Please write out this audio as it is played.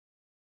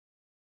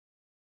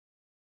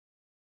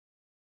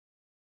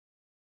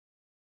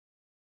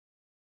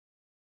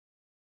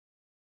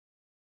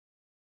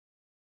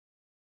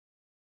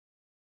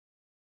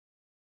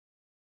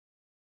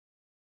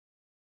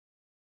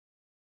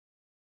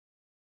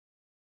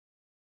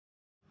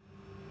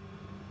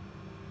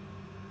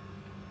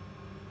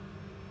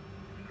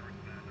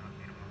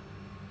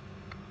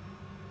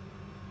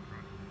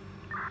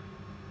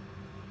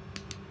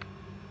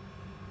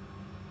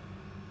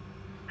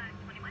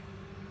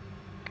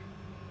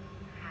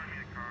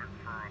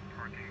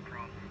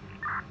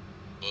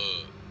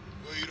Bud.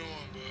 What you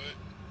doing, bud?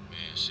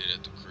 Man, shit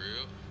at the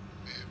crib.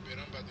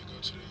 Man, I'm about to go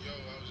to the yo.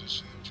 I was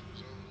just seeing what you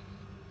was on.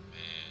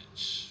 Man,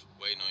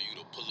 waiting on you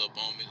to pull up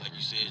on me like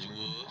you said you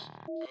was.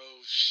 Oh,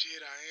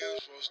 shit, I am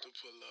supposed to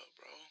pull up,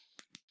 bro.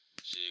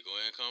 Shit, go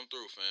ahead and come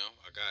through, fam.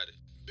 I got it.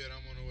 Bet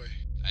I'm on the way.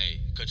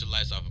 Hey, cut your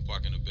lights off and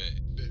park in the back.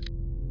 Bet.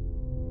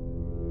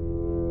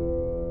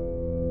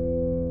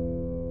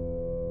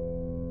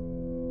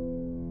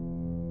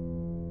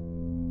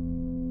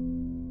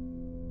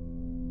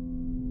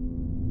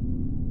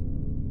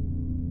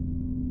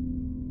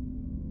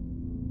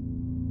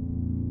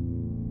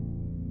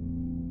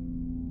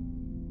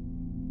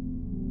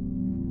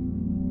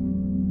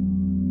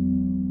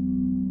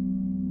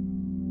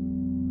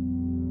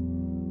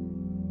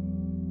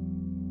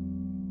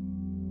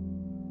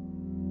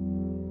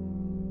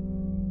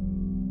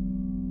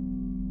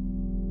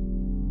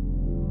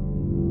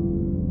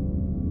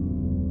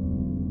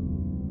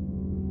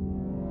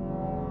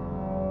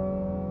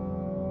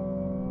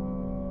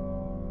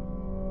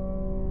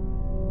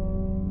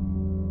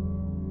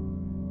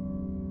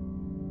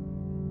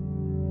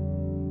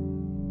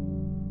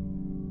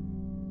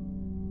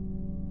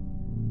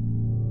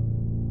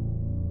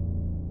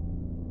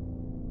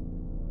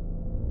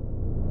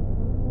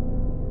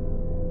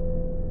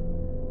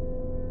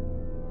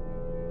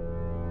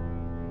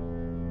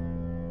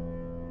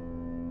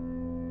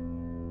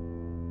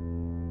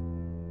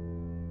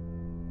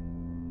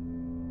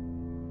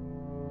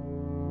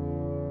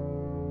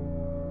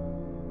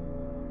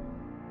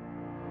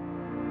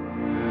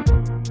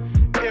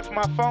 If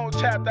my phone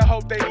tapped, I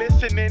hope they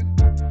listening.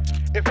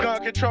 If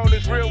gun control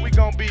is real, we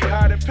gon' be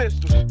hiding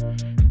pistols.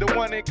 The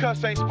one in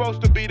cuffs ain't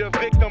supposed to be the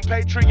victim.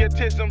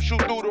 Patriotism,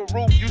 shoot through the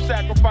roof, you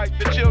sacrifice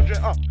the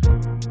children.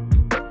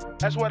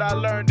 That's what I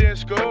learned in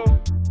school.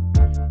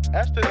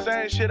 That's the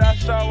same shit I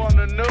saw on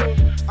the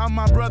news. I'm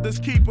my brother's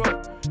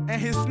keeper,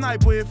 and his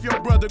sniper if your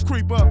brother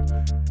creep up.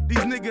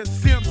 These niggas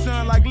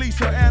Simpson like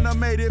Lisa,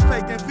 animated,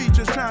 faking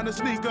features, trying to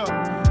sneak up.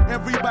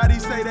 Everybody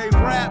say they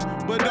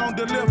rap, but don't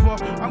deliver.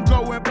 I'm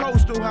going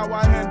postal, how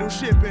I handle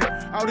shipping.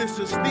 All this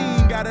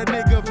esteem got a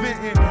nigga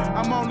venting.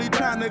 I'm only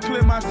trying to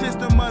clear my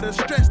system of the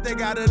stress that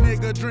got a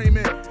nigga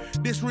dreaming.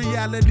 This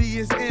reality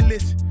is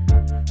endless,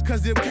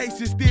 cause them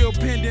cases still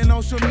pending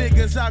on some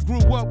niggas I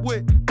grew up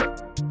with.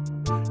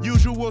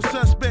 Usual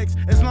suspects,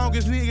 as long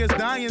as niggas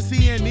dying,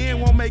 CNN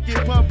won't make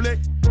it public.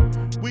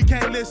 We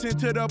can't listen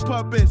to the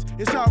puppets,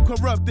 it's all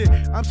corrupted.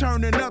 I'm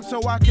turning up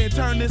so I can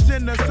turn this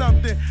into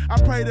something. I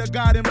pray to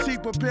God MC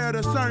prepare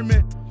the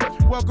sermon.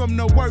 Welcome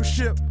to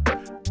worship,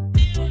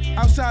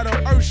 outside of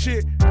earth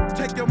shit.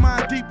 Take your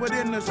mind deeper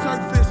than the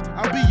surface.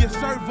 I'll be your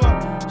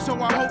server, so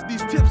I hope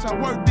these tips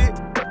are worth it.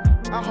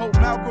 I hope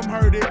Malcolm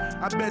heard it.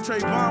 I bet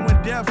Trayvon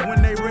went deaf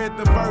when they read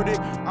the verdict.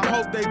 I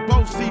hope they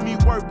both see me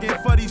working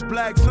for these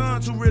black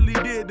sons who really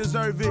did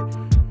deserve it.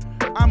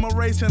 I'm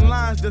erasing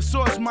lines the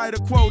source might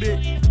have quoted.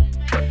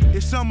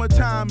 It's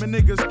summertime and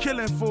niggas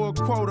killing for a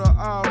quota.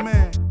 Oh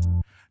man,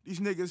 these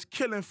niggas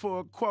killing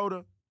for a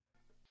quota.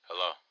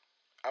 Hello?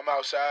 I'm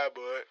outside,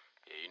 bud.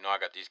 Yeah, you know I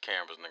got these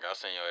cameras, nigga. I'll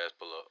send your ass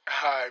pull up.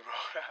 Alright, bro.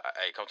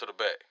 Hey, come to the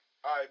back.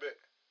 Alright, bet.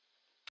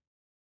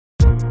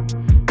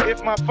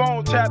 If my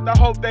phone tapped, I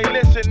hope they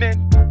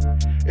listening.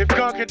 If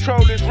gun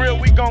control is real,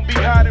 we gon' be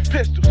hiding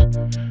pistols.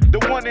 The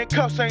one in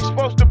cuffs ain't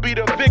supposed to be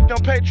the victim.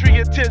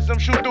 Patriotism,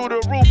 shoot through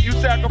the roof, you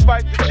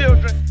sacrifice the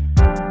children.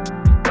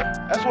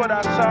 That's what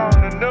I saw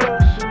on the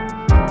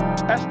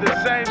news. That's the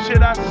same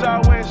shit I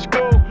saw in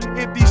school.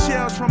 Empty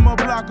shells from a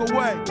block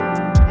away.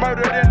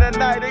 Murdered in the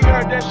night, they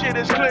heard that shit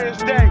as clear as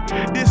day.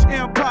 This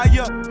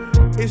empire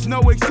is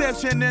no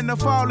exception, and the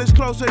fall is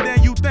closer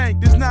than you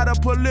think. This not a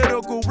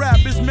political rap,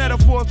 it's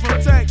metaphors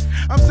from tanks.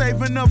 I'm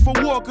saving up for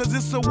war, cause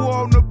it's a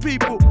war on the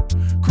people.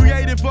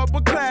 Creative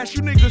upper class,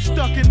 you niggas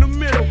stuck in the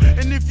middle.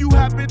 And if you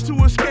happen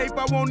to escape,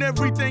 I want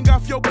everything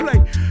off your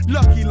plate.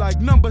 Lucky like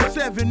number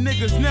 7,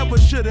 niggas never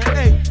should've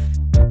ate.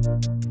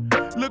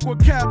 Look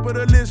what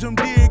capitalism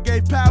did,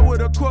 gave power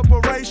to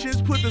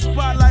corporations, put the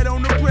spotlight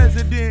on the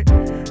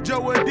president.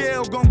 Joe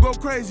Adele gon' go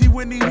crazy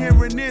when he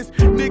hearing this.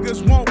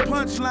 Niggas want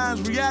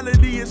punchlines,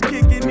 reality is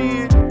kicking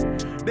in.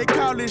 They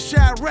call it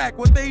Chirac,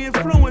 what they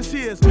influence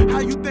is. How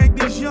you think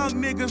these young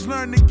niggas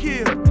learn to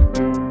kill?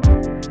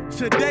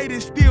 Sedate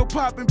is still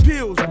popping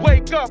pills.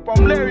 Wake up,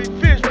 I'm Larry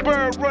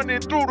Fishburne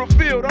running through the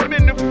field. I'm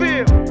in the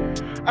field.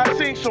 I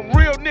seen some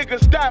real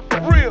niggas die for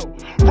real.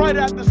 Right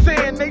after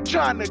saying they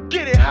trying to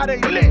get it how they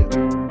live.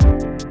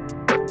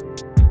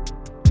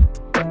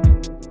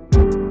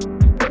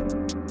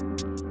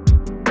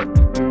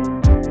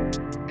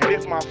 And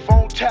if my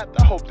phone tapped,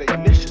 I hope they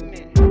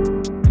listening.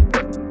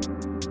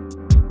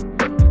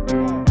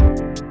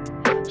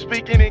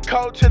 Speaking in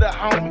code to the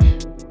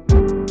homies.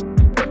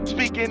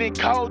 Speaking in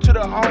code to the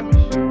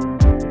homies.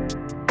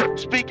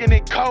 Speaking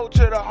in code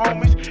to the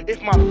homies.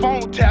 If my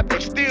phone tapped, they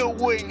still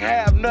wouldn't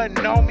have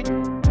nothing on me.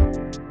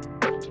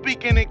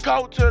 Speaking in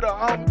code to the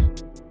homies.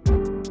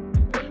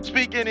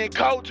 Speaking in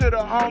code to the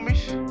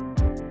homies.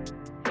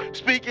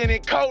 Speaking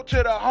in code to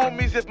the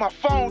homies, if my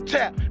phone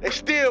tapped, they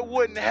still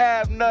wouldn't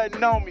have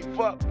nothing on me.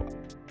 Fuck.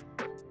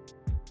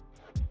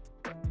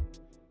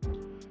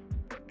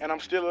 And I'm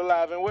still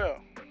alive and well.